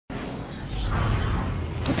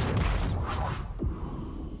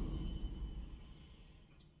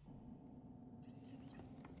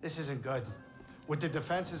This isn't good. With the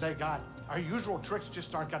defenses I got, our usual tricks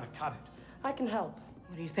just aren't gonna cut it. I can help.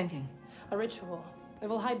 What are you thinking? A ritual. It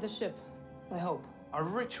will hide the ship, I hope. A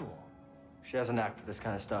ritual? She has a knack for this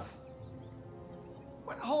kind of stuff.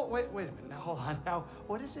 Wait a minute. Now, hold on. Now,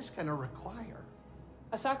 what is this gonna require?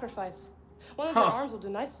 A sacrifice. One of your arms will do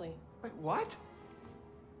nicely. Wait, what?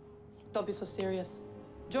 Don't be so serious.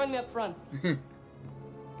 Join me up front.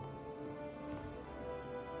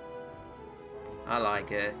 I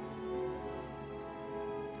like it.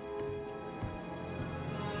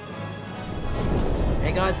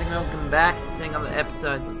 Hey guys, and welcome back to another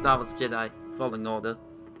episode of Star Wars Jedi Fallen Order.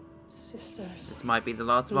 Sisters. This might be the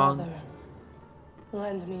last Mother, one.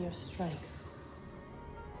 lend me your strength.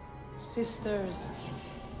 Sisters.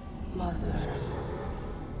 Mother,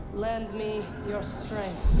 lend me your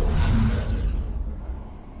strength.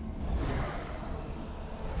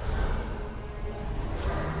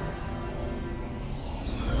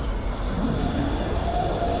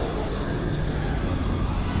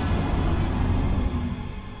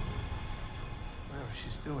 Whatever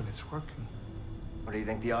she's doing, it's working. What do you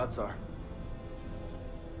think the odds are?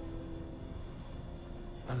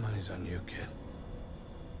 My money's on you, kid.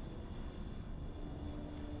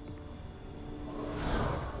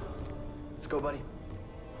 Let's go, buddy.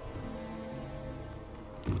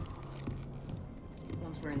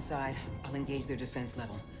 Once we're inside, I'll engage their defense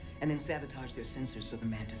level, and then sabotage their sensors so the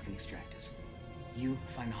Mantis can extract us. You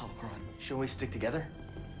find the holocron. Shouldn't we stick together?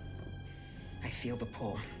 I feel the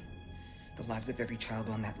pull. The lives of every child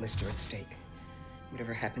on that list are at stake.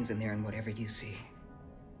 Whatever happens in there and whatever you see,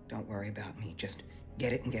 don't worry about me. Just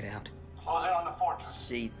get it and get out. Close in on the fortress.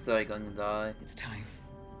 She's so gonna die. It's time.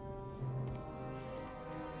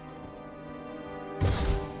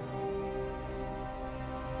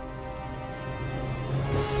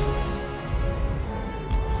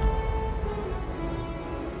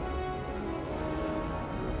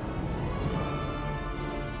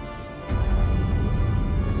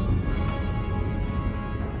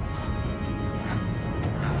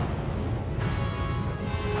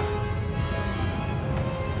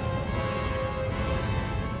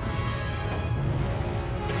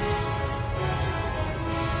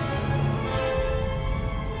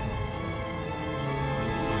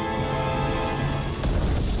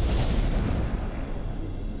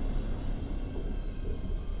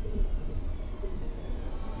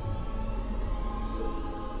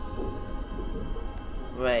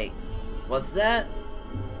 Wait, what's that?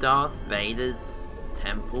 Darth Vader's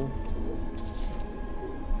temple?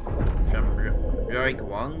 From Rogue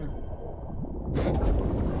One?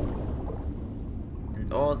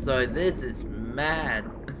 And also, this is mad.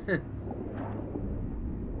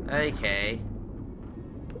 Okay.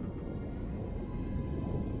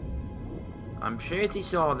 I'm pretty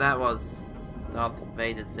sure that was Darth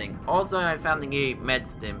Vader's thing. Also, I found a new med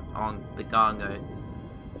stim on Begargo.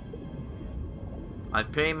 I've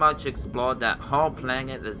pretty much explored that whole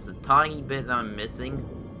planet. There's a tiny bit that I'm missing.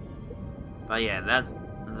 But yeah, that's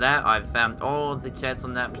that. I've found all of the chests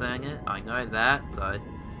on that planet. I know that, so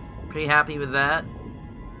pretty happy with that.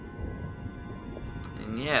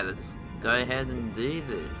 And yeah, let's go ahead and do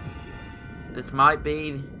this. This might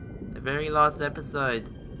be the very last episode.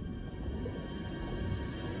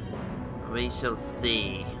 We shall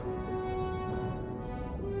see.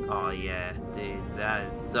 Oh yeah, dude,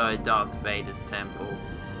 that is so Darth Vader's temple.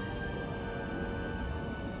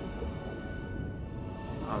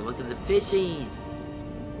 Oh, look at the fishies!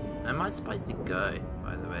 Where am I supposed to go,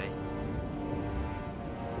 by the way?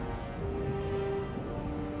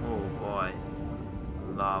 Oh boy,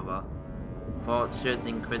 it's lava. Fortress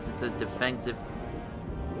Inquisitor defensive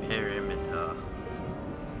perimeter.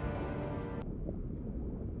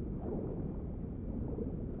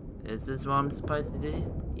 Is this what I'm supposed to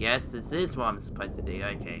do? Yes, this is what I'm supposed to do,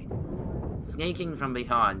 okay. Sneaking from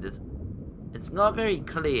behind is... It's not very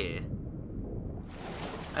clear.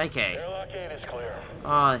 Okay. Airlock 8 is clear.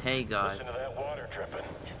 Oh, hey guys. Listen to that water dripping.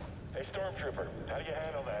 Hey, Stormtrooper, how do you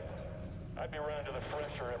handle that? I'd be running to the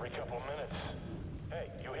fresher every couple of minutes. Hey,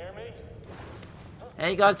 you hear me?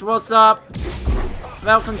 Hey guys, what's up?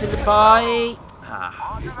 Welcome to the party.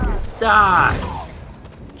 Ah. Die!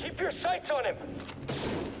 Keep your sights on him!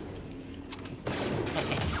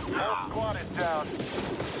 Whole squad is down.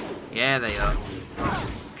 Yeah, they are.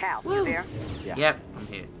 Cal, you there? Yeah. Yep, I'm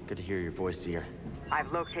here. Good to hear your voice, Seer.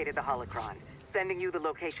 I've located the holocron. Sending you the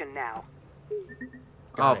location now.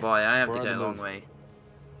 Oh boy, I have We're to on go the a long move. way.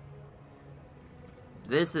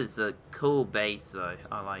 This is a cool base though.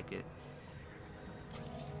 I like it.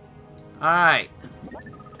 Alright.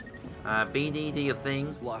 BD, do your thing.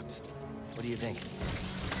 It's locked. What do you think?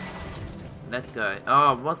 let's go.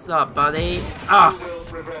 Oh, what's up, buddy? Ah!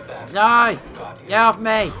 No! Get off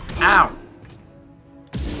me! Ow!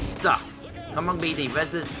 Suck! Come on, BD.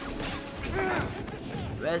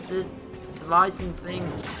 Resin slicing thing.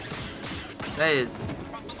 There it is.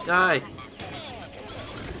 Go!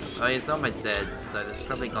 Oh, it's almost dead, so there's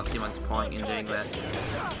probably not too much point in doing that.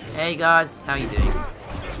 Hey guys, how you doing?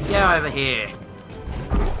 Get over here!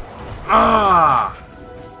 Ah!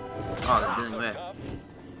 Oh, that didn't work.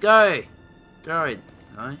 Go! Droid!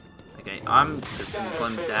 No? Okay, I'm just gonna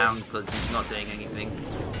put him down because he's not doing anything.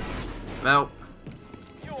 Well,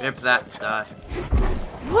 rip that guy.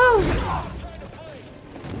 Woo!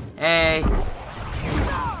 Hey!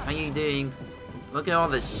 How you doing? Look at all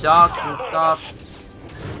the sharks and stuff.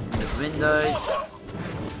 The windows.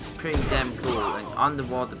 Pretty damn cool. An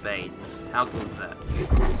underwater base. How cool is that?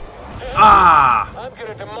 Ah! I'm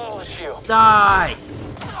gonna demolish you. Die!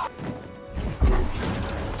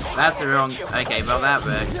 That's the wrong. Okay, well that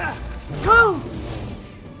works. Woo!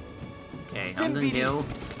 Okay, I'm gonna heal.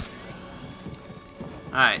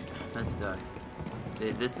 Alright, let's go.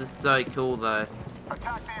 Dude, this is so cool though.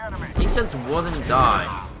 Attack the enemy. He just wouldn't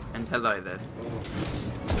die. And hello there.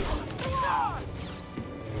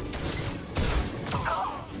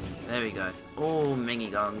 There we go. Oh,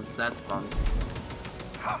 miniguns. That's fun.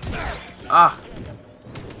 Ah!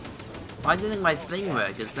 Why didn't my thing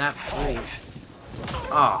work? Is that full?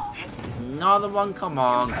 Oh. Another one, come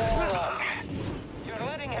on. You're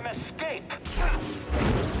letting him escape.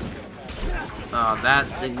 Oh, that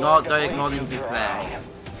did not go according to plan.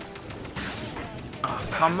 Oh,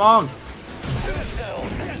 come on!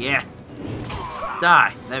 Yes!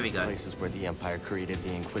 Die! There we go. Places where the Empire created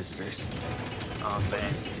the Inquisitors. Oh,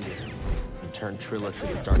 man. See it. And turned Trilla to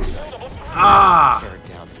the dark side. Ah! Tear it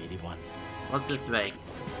down, 81. What's this way?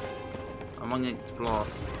 I want to explore.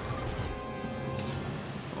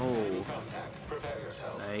 Oh.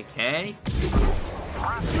 Okay. Is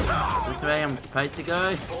this way I'm supposed to go?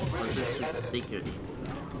 Or is this just a secret?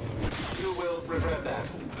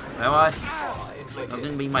 Will I? I'm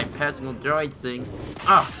gonna be my personal droid thing.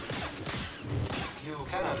 Ah!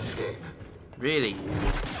 Really?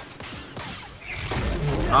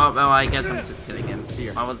 Oh, well, I guess I'm just killing him.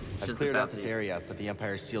 Here, I was I've just cleared about out this to. area, but the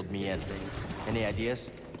Empire sealed me in. Any ideas?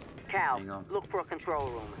 Cal, Hang on. look for a control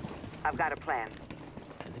room. I've got a plan.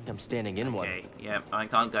 I think I'm standing in one. Okay, yeah, I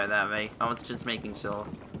can't go that way. I was just making sure.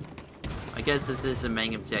 I guess this is the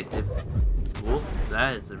main objective. Whoops,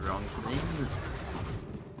 that is the wrong thing.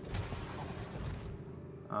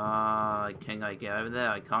 Can I get over there?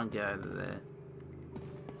 I can't get over there.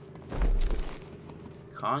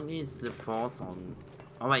 Can't use the force on...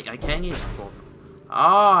 Oh wait, I can use the force.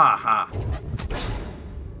 Ah!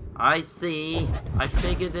 I see. I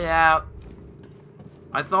figured it out.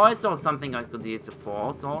 I thought I saw something I could use the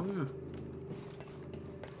force on.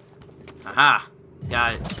 Aha!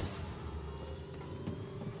 Got it.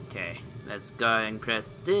 Okay, let's go and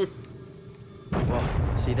press this.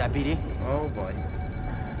 Whoa, see that, BD? Oh boy.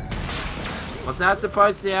 What's that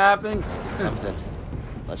supposed to happen? Something.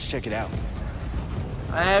 Let's check it out.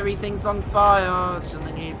 Everything's on fire.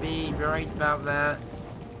 Shouldn't you be worried about that?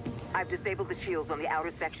 I've disabled the shields on the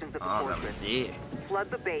outer sections of the Oh, that fortress. was it.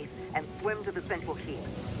 Flood the base and swim to the central keep.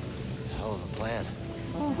 Hell of a plan.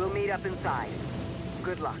 We'll meet up inside.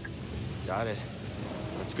 Good luck. Got it.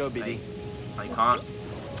 Let's go, BD. I can't.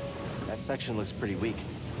 That section looks pretty weak.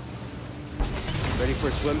 Ready for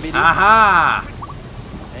a swim, BD? Aha!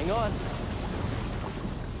 Hang on.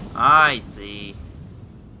 I see.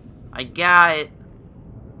 I got it.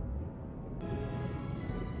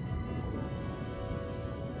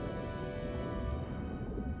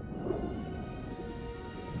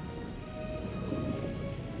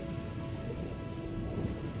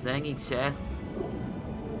 Is there any chests?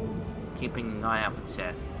 Keeping an eye out for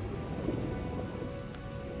chests.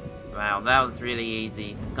 Wow, that was really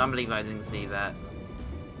easy. Can't believe I didn't see that.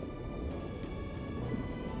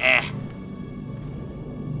 Eh.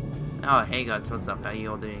 Oh, hey guys, what's up? How you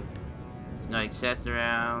all doing? There's no chests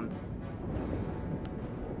around.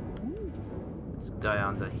 Let's go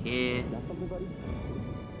under here.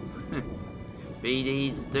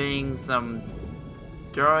 BD's doing some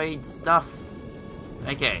droid stuff.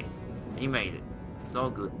 Okay, he made it. It's all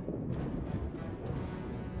good.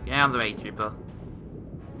 Get out of the way, trooper.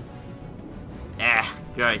 Ah,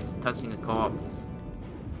 gross. Touching a corpse.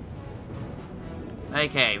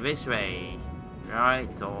 Okay, which way?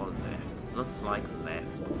 Right or left? Looks like left.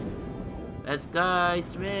 Let's go!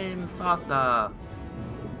 Swim faster!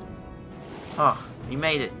 Oh, we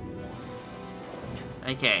made it.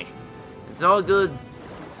 Okay. It's all good.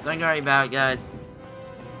 Don't worry about it, guys.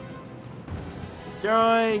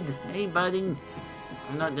 Droid! Hey, buddy.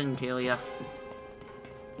 I'm not gonna kill ya.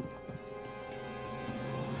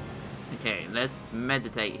 Okay, let's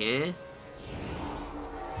meditate here.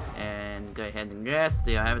 And go ahead and rest.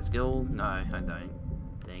 Do I have a skill? No, I don't.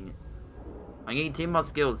 Dang it. I need 2 more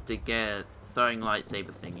skills to get throwing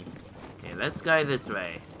lightsaber thingy. Okay, let's go this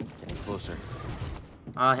way. Getting closer.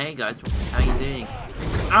 Oh, hey guys, how you doing?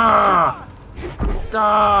 Ah!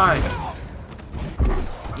 Die!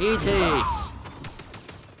 E.T.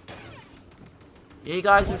 You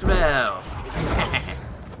guys as well.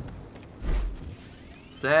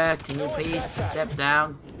 Sir, can you please step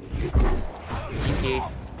down? Thank you.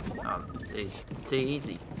 Oh, it's too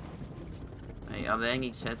easy. Hey, are there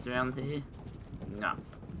any chests around here? No.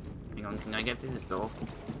 Hang on, can I get through this door?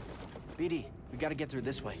 BD, we gotta get through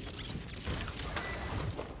this way.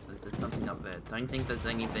 There's just something up there. Don't think there's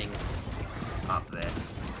anything up there.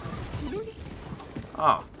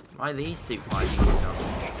 Oh, why are these two fighting each other?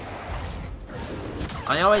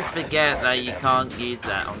 I always forget that you can't use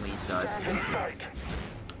that on these guys.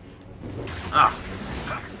 Ah!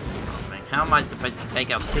 Oh man, how am I supposed to take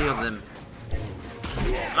out 2 of them?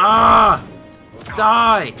 Ah!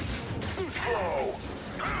 Die!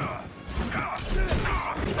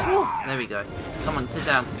 Whew, there we go. Come on, sit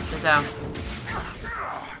down. Sit down.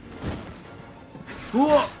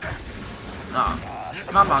 Whoa! Oh,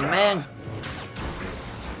 come on, man.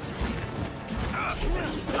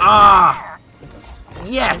 Ah!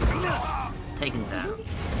 Yes! Taken down.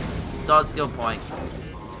 Dodge skill point.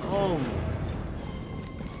 Oh.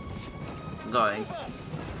 Going.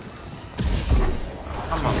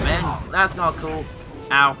 Come on, man. That's not cool.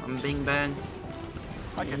 Ow, I'm being burned.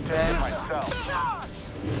 I can take it myself.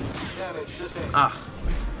 Ah.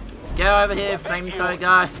 Get over here, flamethrower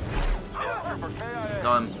guy.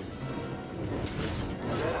 Got him.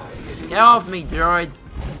 Get off me, droid.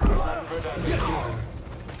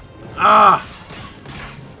 Ah.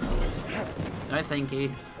 No, thank you.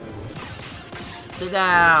 Sit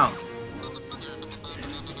down.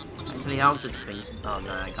 Actually, I'll just finish. Oh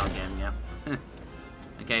no, I can't get him now.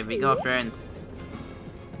 Okay, we got a friend.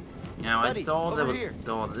 Now I saw there was a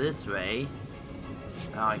door this way.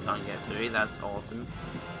 Now I can't get through. That's awesome.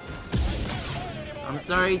 I'm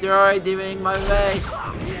sorry, droid, doing my way.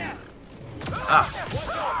 Ah,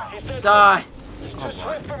 die! Oh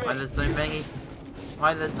boy, why there's so many?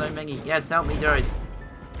 Why there's so many? Yes, help me, droid.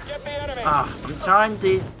 Ah, I'm trying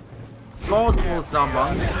to forceful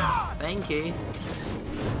someone. Thank you.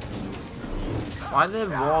 Why are there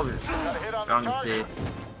more guns here?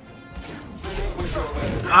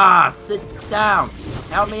 Ah, sit down.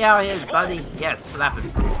 Help me out here, buddy. Yes, slap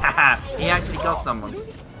him. Haha, he actually got someone.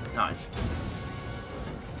 Nice.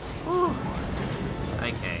 Whew.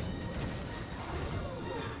 Okay.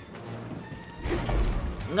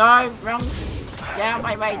 No, wrong. Down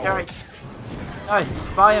my way, droid. No,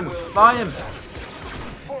 fire him, fire him.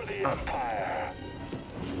 Oh.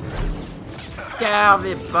 Get out of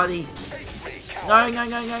here, buddy. No, no,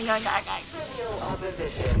 no, no, no, no, no.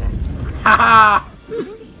 Haha!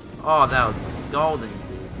 Oh, that was golden,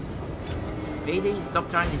 dude. BD, stop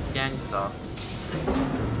trying to scan stuff.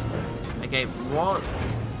 Okay, what?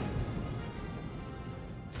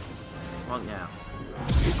 What now?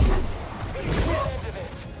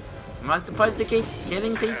 Am I supposed to keep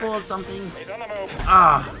killing people or something?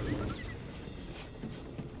 Ah!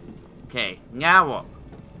 Okay, now what?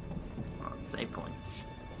 Oh, save point.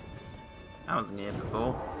 I wasn't here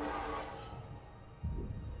before.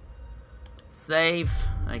 Save.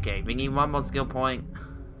 Okay, we need 1 more skill point.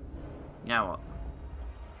 Now what?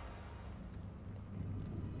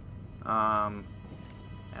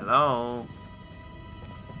 Hello?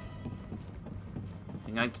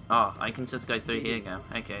 I can just go through here now.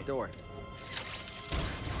 Okay. Door.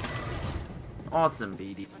 Awesome.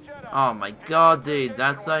 Oh my god, dude,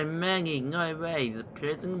 that's so many. No way. The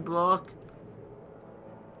prison block?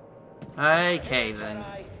 Okay, then.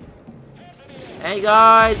 Hey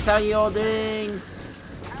guys, how you all doing?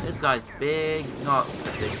 This guy's big, not a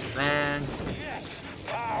big fan.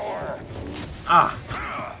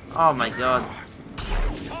 Ah! Oh my god.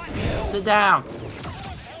 Sit down!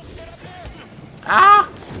 Ah!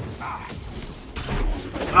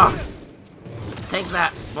 Ah! Take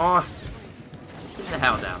that, boy! Sit the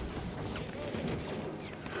hell down.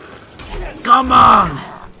 Come on!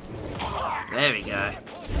 There we go.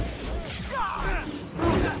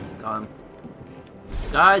 Got him.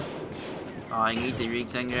 Guys! Oh, I need to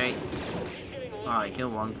regenerate. Oh, I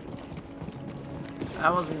killed one.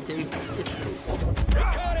 That wasn't too difficult.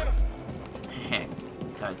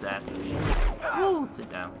 Got his ass. Woo, sit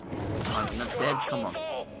down. Oh, I'm not dead, come on.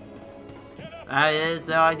 That is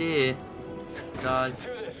the idea. Does.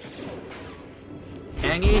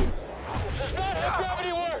 Can you? This is not how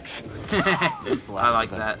gravity works! I like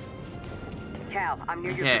that. Cal, I'm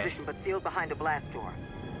near your Okay. position, but sealed behind a blast door.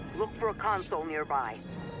 Look for a console nearby.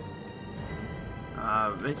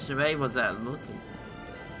 Which way was that looking?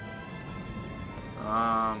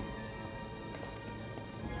 I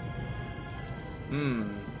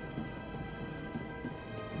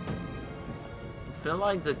feel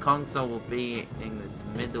like the console will be in this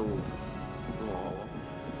middle floor.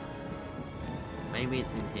 Maybe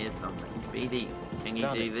it's in here somewhere. BD, can you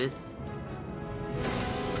do this?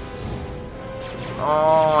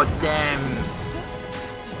 Oh, damn.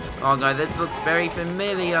 Oh no, this looks very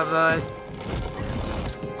familiar though.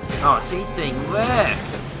 Oh, she's doing work.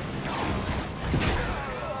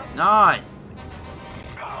 Nice.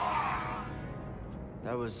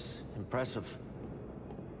 That was impressive.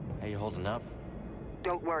 How you holding up?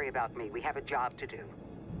 Don't worry about me. We have a job to do.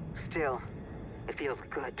 Still, it feels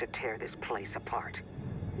good to tear this place apart.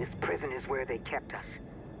 This prison is where they kept us.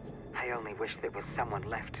 I only wish there was someone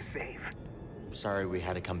left to save. I'm sorry we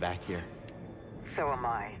had to come back here. So am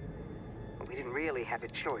I. But we didn't really have a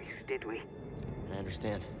choice, did we? I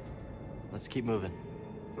understand. Let's keep moving.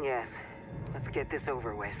 Yes. Let's get this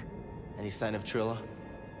over with. Any sign of Trilla?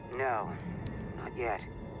 No. Not yet.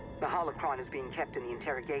 The holocron is being kept in the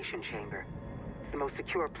interrogation chamber. It's the most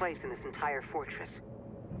secure place in this entire fortress.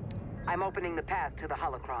 I'm opening the path to the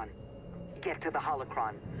holocron. Get to the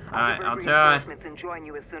holocron. Alright, I'll divert try. reinforcements and join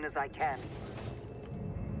you as soon as I can.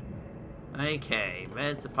 Okay,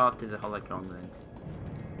 where's the path to the holocron then?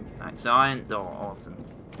 That giant door, awesome.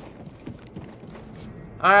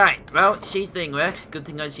 Alright, well, she's doing work. Good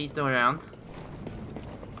to know she's still around.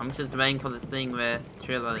 I'm just waiting for the scene where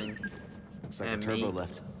Trilla and Looks like a turbo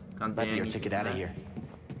lift. can't Might do be our anything ticket out of there. here.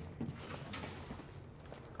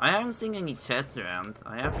 I haven't seen any chests around.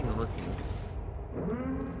 I have been looking.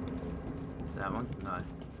 Is that one? No.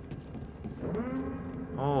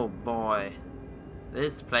 Oh boy.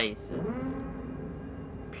 This place is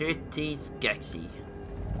pretty sketchy.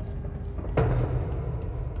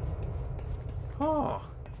 Oh.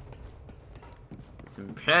 It's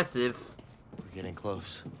impressive. We're getting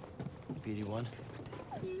close. BD1,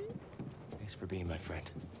 thanks for being my friend.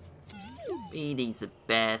 BD's the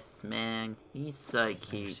best, man. He's so Never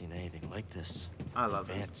cute. seen anything like this. I love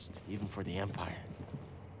him. Advanced, even for the Empire.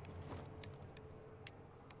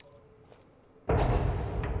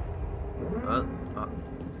 Oh, oh.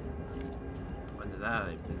 When did that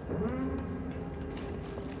open?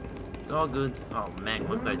 It's all good. Oh man,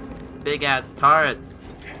 look at those big ass turrets.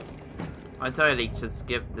 I totally just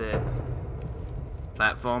skipped the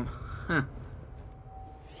platform.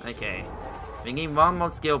 Okay. We need one more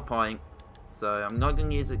skill point. So I'm not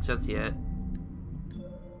gonna use it just yet.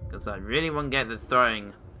 Because I really want to get the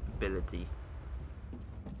throwing ability.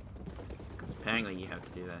 Because apparently you have to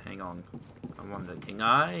do that. Hang on. I wonder, can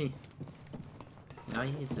I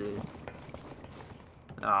use this?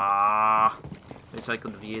 Ah, wish I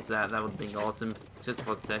could have used that. That would have been awesome. Just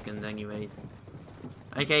for a second, anyways.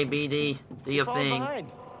 Okay, BD, do your thing.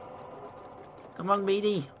 Come on,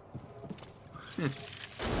 BD.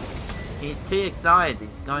 He's too excited.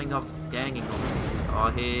 He's going off scanning all this.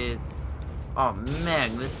 Oh, here's. Oh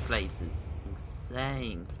man, this place is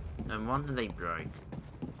insane. No wonder they broke.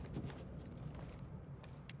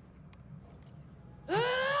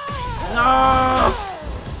 No!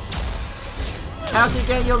 How'd you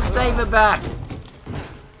get your saber back?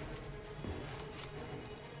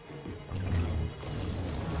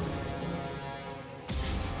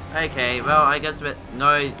 Okay, well, I guess we're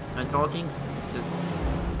no talking.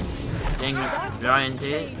 Just getting right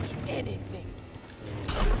into it.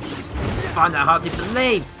 Find that hard to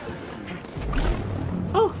believe.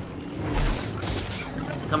 Oh,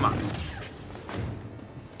 come on.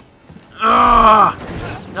 Ah,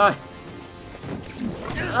 no.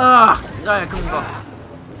 Ah, no, I couldn't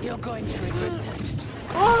go. You're going to regret that.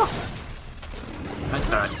 Oh, nice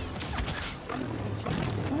start.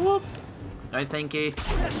 Whoop. No, thank you.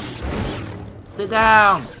 Sit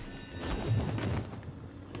down.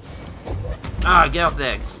 Ah, get off the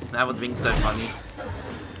edge. That would have been so funny.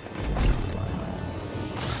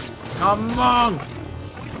 Come on!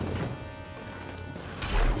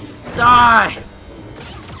 Die!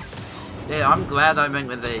 Yeah, I'm glad I went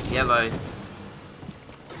with the yellow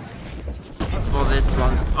for this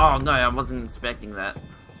one. Oh no, I wasn't expecting that.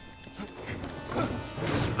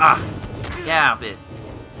 Ah! Get out of it.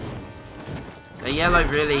 The yellow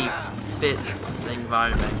really fits the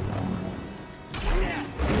environment.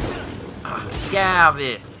 Ah, get out of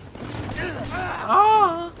it!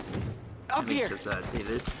 Oh! Up here! Just do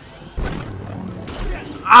this.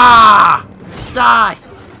 Ah! Die!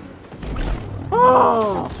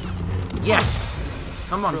 Oh! Yes!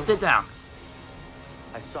 Come on, sit down.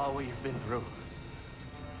 I saw what you've been through.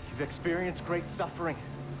 You've experienced great suffering.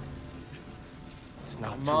 It's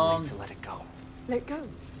not Come too on. late to let it go. Let go.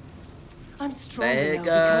 I'm Let stronger it now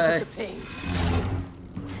go. because of the pain.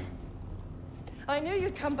 I knew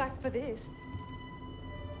you'd come back for this.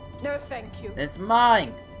 No, thank you. It's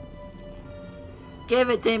mine. Give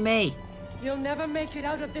it to me. You'll never make it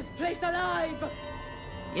out of this place alive.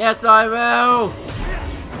 Yes, I will.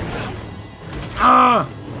 Ah.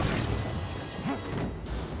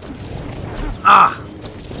 Ah.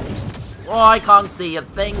 Oh, I can't see a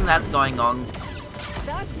thing that's going on.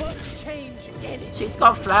 That won't change anything. She's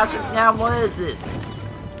got flashes now. What is this?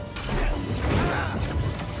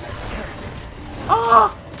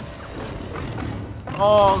 Oh!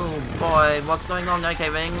 Oh boy, what's going on? Okay,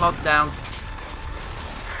 we're in lockdown.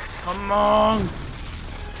 Come on!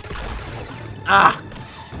 Ah!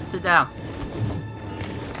 Sit down.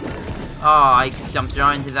 Oh, I jumped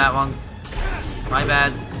right into that one. My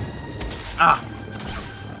bad. Ah!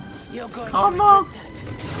 You're going Come to on! regret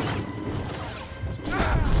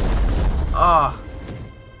Oh!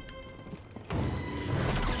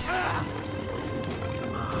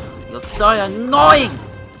 You're so annoying!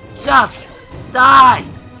 Just die!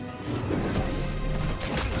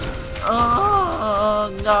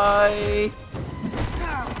 Oh no!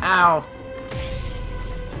 Ow!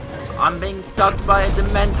 I'm being sucked by a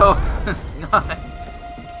Dementor! No!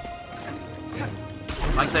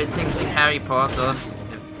 Like those things in Harry Potter.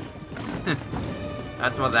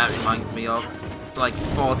 That's what that reminds me of. It's like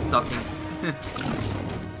force sucking.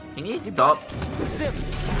 Can you stop?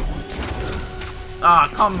 Ah,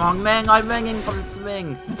 oh, come on, man! I'm ringing from the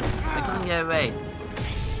swing. I couldn't get away.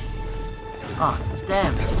 Oh,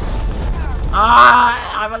 damn!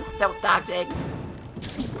 Ah, I was still dodging.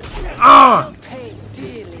 Ah! You'll pay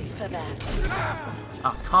dearly for that.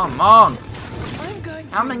 Oh, come on! I'm going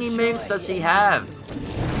to How many moves does she have?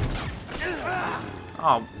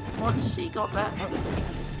 Oh, what's she got that?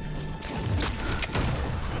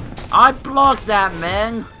 I blocked that,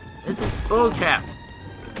 man! This is bullcrap!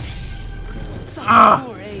 Ah!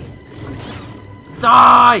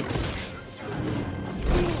 Die!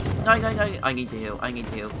 No, no, no, I need to heal, I need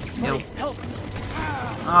to heal. Heal.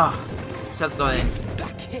 Ah, just got in.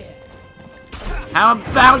 Back here. How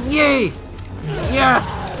about you? Yes!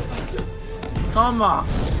 Come on.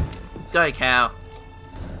 Go, cow.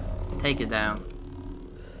 Take it down.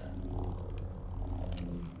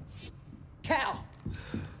 Cal!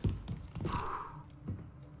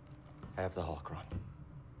 I have the holocron.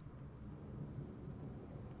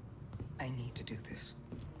 I need to do this.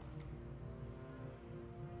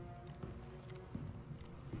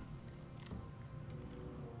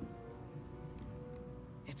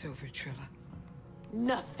 It's over, Trilla.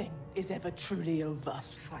 Nothing is ever truly over.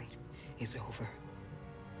 This fight is over.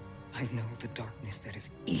 I know the darkness that is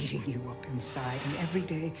eating you up inside, and every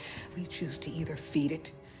day we choose to either feed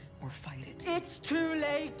it or fight it. It's too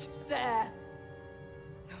late, sir.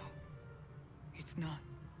 No, it's not.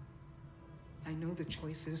 I know the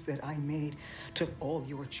choices that I made took all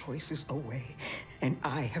your choices away, and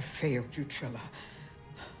I have failed you, Trilla.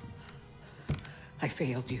 I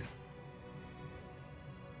failed you.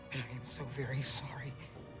 And I am so very sorry.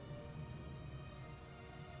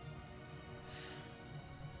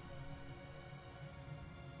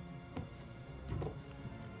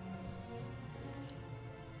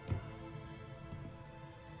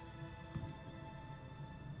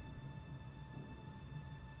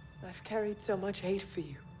 I've carried so much hate for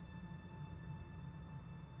you.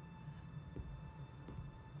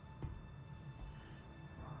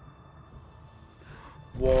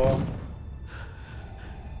 What?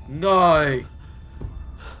 No!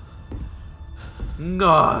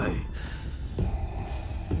 No!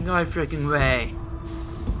 No freaking way!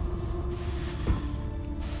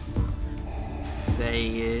 There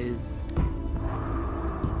he is.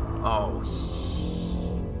 Oh,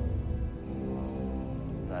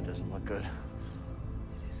 That doesn't look good.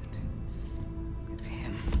 It isn't. It's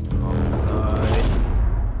him. oh God.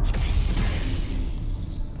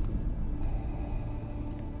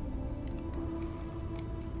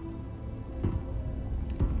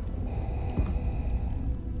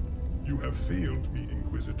 You have failed me,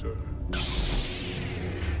 Inquisitor.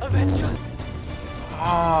 Avengers!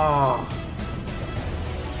 Oh.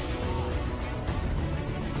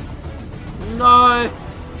 No!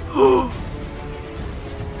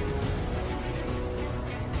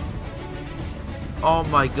 Oh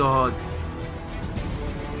my God.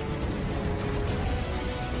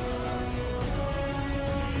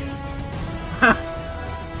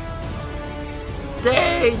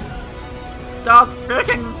 Dude! Darth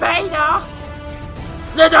freaking Vader!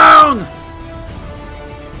 Sit down!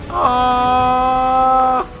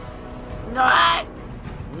 Oh! No!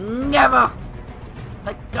 Never!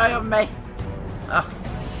 Let go of me!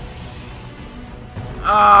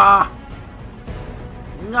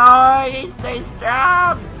 No! He's too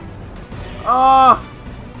strong! Oh!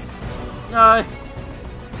 No!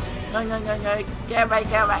 No, no, no, no! Get away,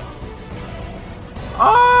 get away!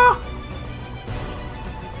 Oh!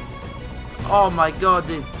 Oh my god,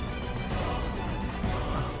 dude!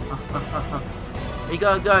 We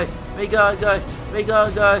gotta go! We gotta go! We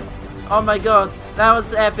gotta go! Oh my god! That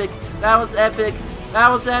was epic! That was epic! That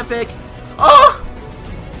was epic! Oh!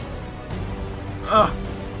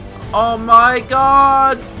 Oh my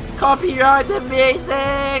god! Copyrighted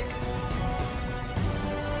music!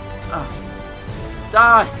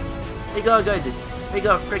 Die! We gotta go, dude. We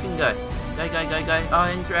gotta freaking go. Go, go, go, go.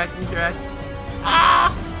 Oh, interact, interact.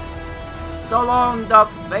 Ah! So long,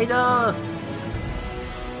 Darth Vader!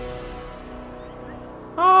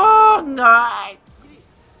 Oh, no!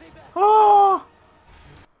 Oh!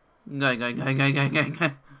 Go, go, go, go, go, go,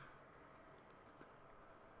 go.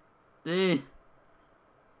 Dude.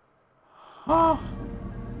 Oh.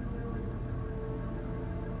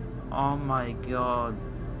 Oh my god.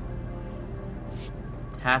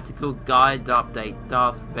 Tactical guide update,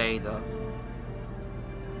 Darth Vader.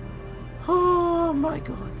 Oh my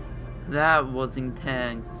god. That was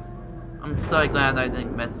intense. I'm so glad I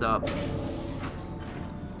didn't mess up.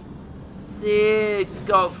 Sick,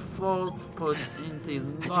 got force pushed into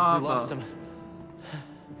lava. I think we lost him.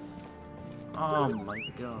 Oh my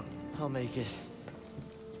god. I'll make it.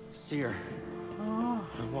 Seer, Oh.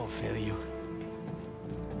 I won't fail you.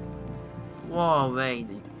 Whoa,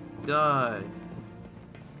 lady, go.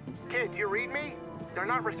 Kid, you read me? They're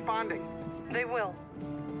not responding. They will.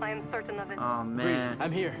 I am certain of it. Oh Breeze, man.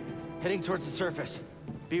 I'm here, heading towards the surface.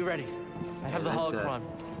 Be ready. I have the Let's go. holocron.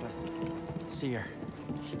 But Seer,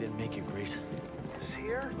 she didn't make it, Grease.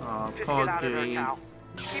 Here? Oh, Just poor get out of there, Cal. Grease.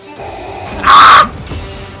 Keep moving.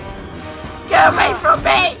 Get away from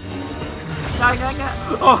me! Go, go, go.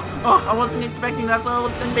 Oh, I wasn't expecting that. I thought I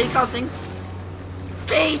was going to be cussing.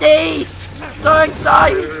 BD! Don't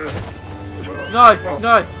die! No,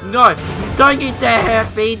 no, no! Don't you dare,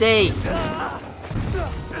 BD!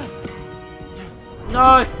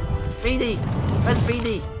 No! BD! Where's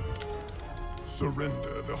BD?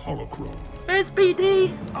 Surrender the holocron. Where's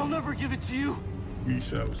BD? I'll never give it to you. We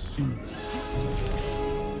shall see.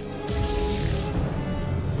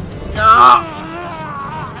 No!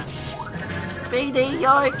 BD,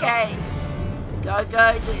 you're okay! Go,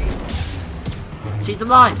 go, dude! She's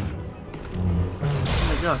alive! Oh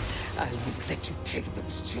my god. I won't let you take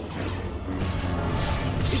those children.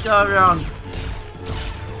 You go around.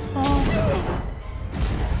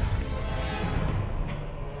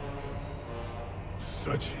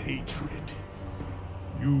 Such hatred.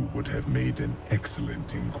 You would have made an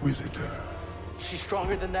excellent Inquisitor. She's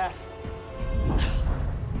stronger than that.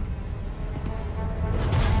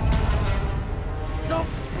 No!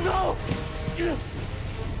 No! Yes.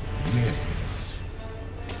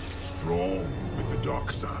 Strong with the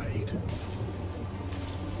dark side.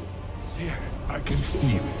 Seer! I can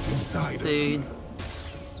feel it inside Dude. of her.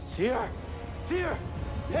 Seer! Seer!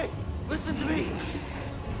 Hey, listen to me! You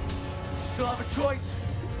still have a choice.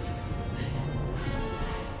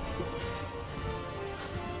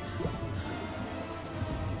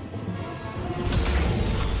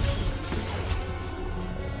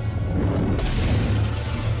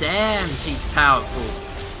 Damn, she's powerful.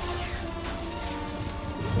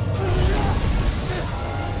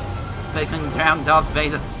 They can drown Darth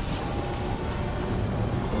Vader.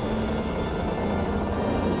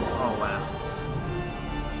 Oh wow.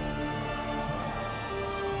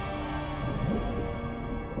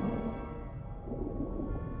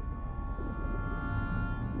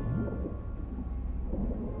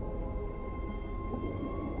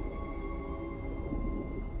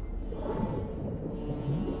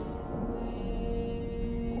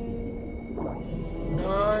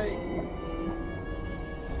 No.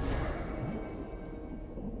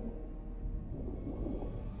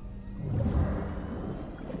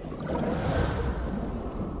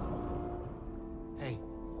 Hey.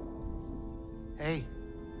 Hey.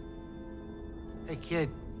 Hey, kid.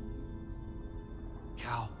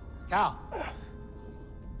 Cal. Cal.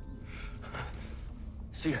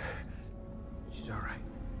 Seer. She's all right.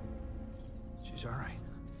 She's all right.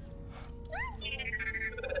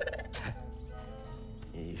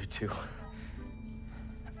 You too.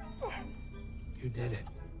 You did it.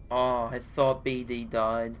 Oh, I thought BD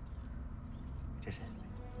died. Did it?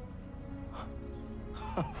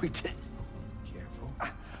 We did. Careful.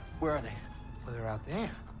 Where are they? Well, they're out there.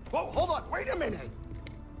 Whoa, hold on. Wait a minute.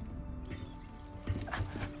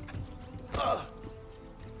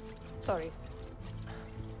 Sorry.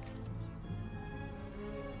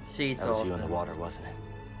 She's That was awesome. you in the water, wasn't it?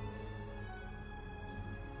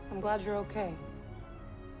 I'm glad you're okay.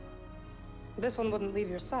 This one wouldn't leave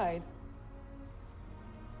your side.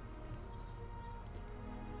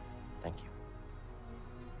 Thank you.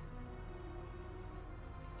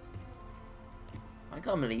 I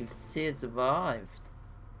can't believe she had survived.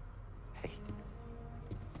 Hey.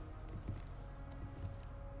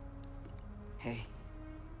 Hey.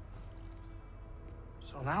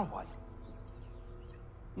 So now what?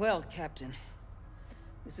 Well, Captain,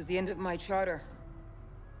 this is the end of my charter.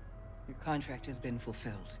 Your contract has been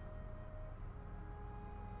fulfilled.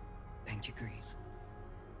 Thank you, Grease.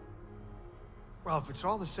 Well, if it's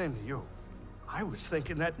all the same to you, I was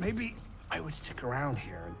thinking that maybe I would stick around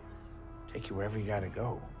here and take you wherever you gotta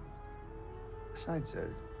go. Besides, the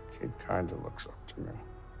kid kinda looks up to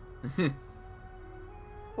me.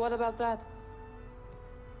 What about that?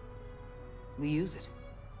 We use it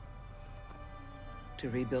to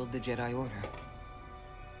rebuild the Jedi Order.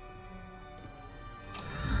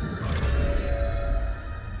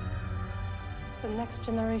 The next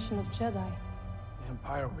generation of Jedi. The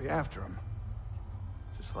Empire will be after him.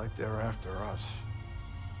 Just like they're after us.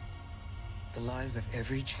 The lives of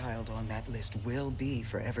every child on that list will be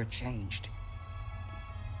forever changed.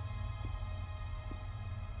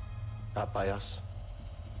 Not by us.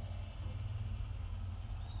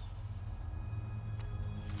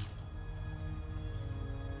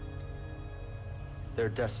 Their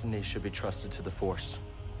destiny should be trusted to the Force.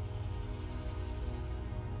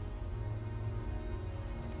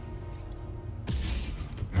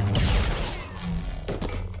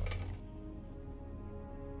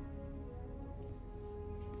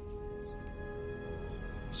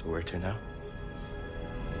 So where to now?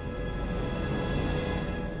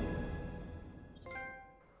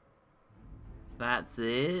 That's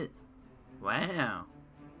it? Wow.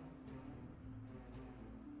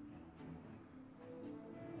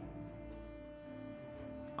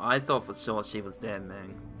 I thought for sure she was dead,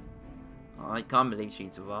 man. I can't believe she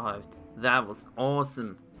survived. That was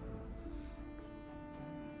awesome.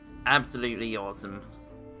 Absolutely awesome.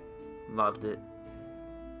 Loved it.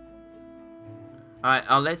 Alright,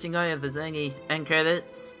 I'll let you know if there's any end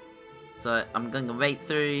credits. So, I'm going to wait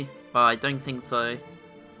through, but I don't think so.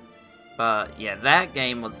 But, yeah, that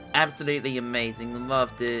game was absolutely amazing.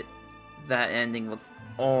 Loved it. That ending was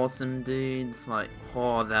awesome, dude. Like,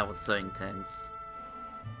 oh, that was so intense.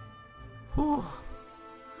 Whew.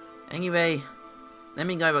 Anyway, let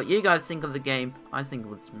me know what you guys think of the game. I think it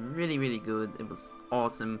was really, really good. It was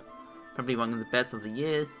awesome. Probably one of the best of the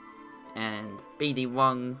year. And BD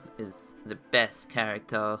Wong is the best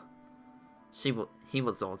character. He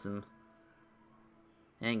was awesome.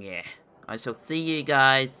 And yeah, I shall see you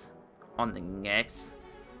guys on the next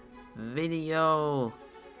video.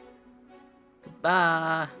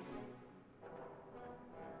 Goodbye.